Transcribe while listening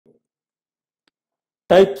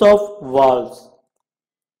Types of valves.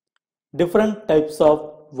 Different types of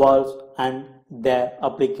valves and their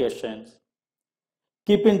applications.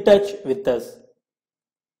 Keep in touch with us.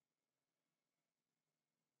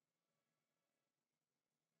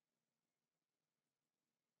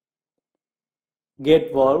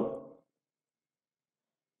 Gate valve,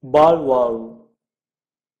 ball valve,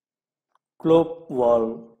 cloak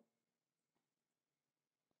valve,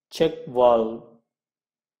 check valve,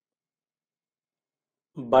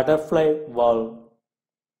 butterfly valve,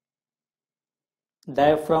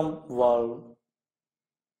 diaphragm valve,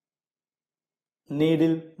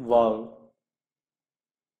 needle valve,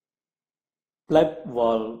 plug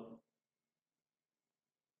valve.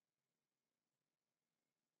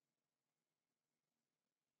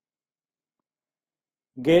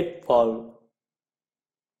 Gate valve.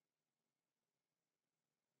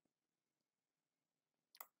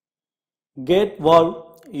 Gate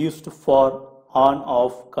valve used for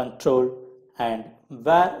on-off control and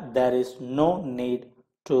where there is no need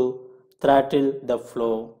to throttle the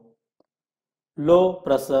flow. Low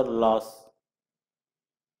pressure loss.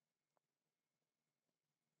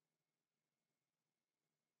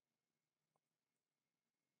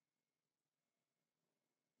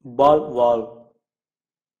 Ball valve.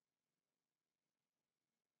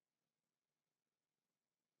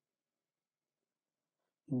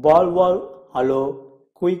 Ball valve allow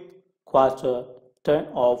quick quarter turn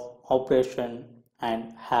off operation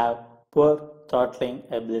and have poor throttling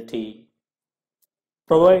ability.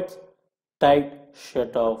 Provides tight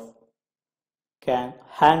shutoff. Can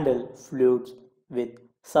handle fluids with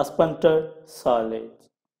suspended solids.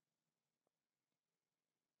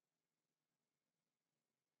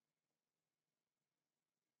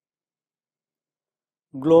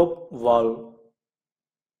 Globe valve.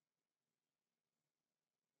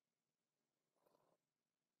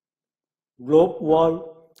 Globe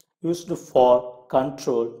valve used for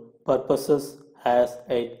control purposes as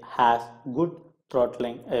it has good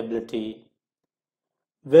throttling ability,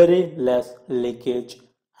 very less leakage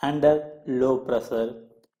under low pressure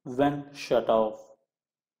when shut off.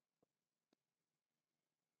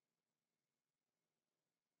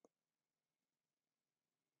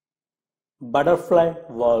 Butterfly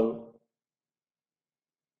valve.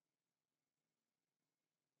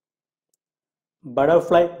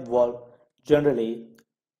 Butterfly valve generally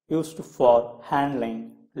used for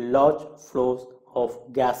handling large flows of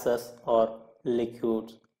gases or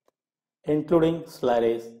liquids, including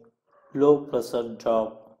slurries, low pressure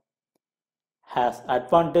job, has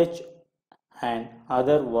advantage and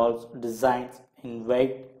other valves designs in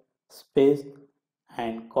weight, space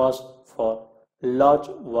and cost for large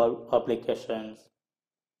valve applications.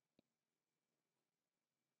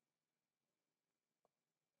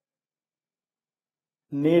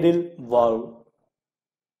 Needle valve.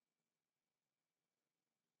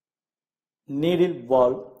 Needle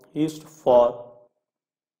valve used for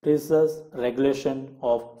precise regulation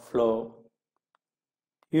of flow,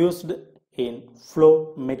 used in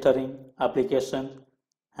flow metering applications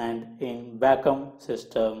and in vacuum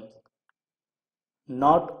systems,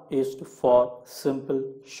 not used for simple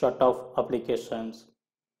shut-off applications.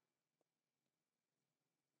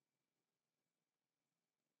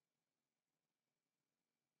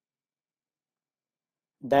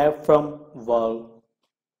 Diaphragm valve.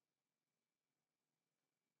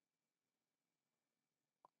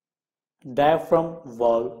 Diaphragm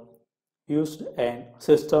valve used in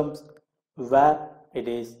systems where it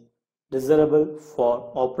is desirable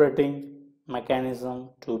for operating mechanism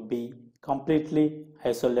to be completely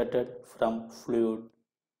isolated from fluid,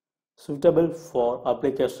 suitable for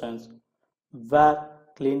applications where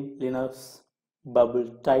cleanliness, bubble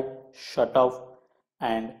tight shutoff,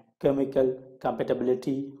 and chemical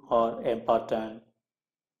compatibility are important.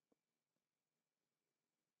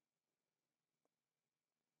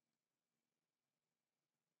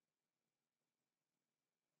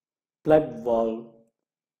 Plug valve.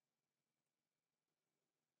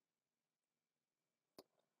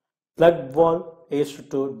 Plug valve is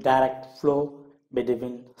to direct flow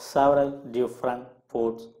between several different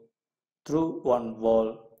ports through one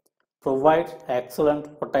valve. Provides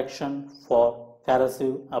excellent protection for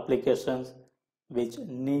corrosive applications which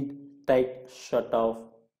need tight shutoff.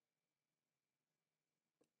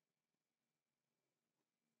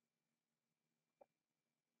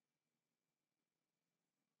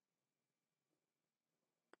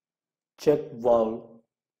 Check valve.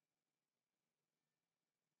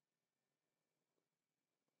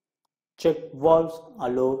 Check valves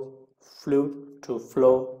allow fluid to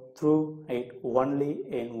flow through it only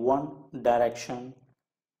in one direction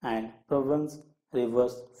and prevents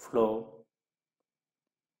reverse flow.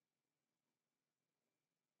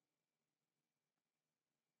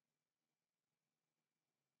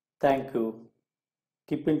 Thank you.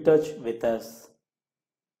 Keep in touch with us.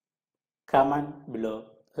 Comment below.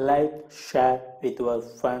 Like, share with your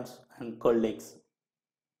friends and colleagues.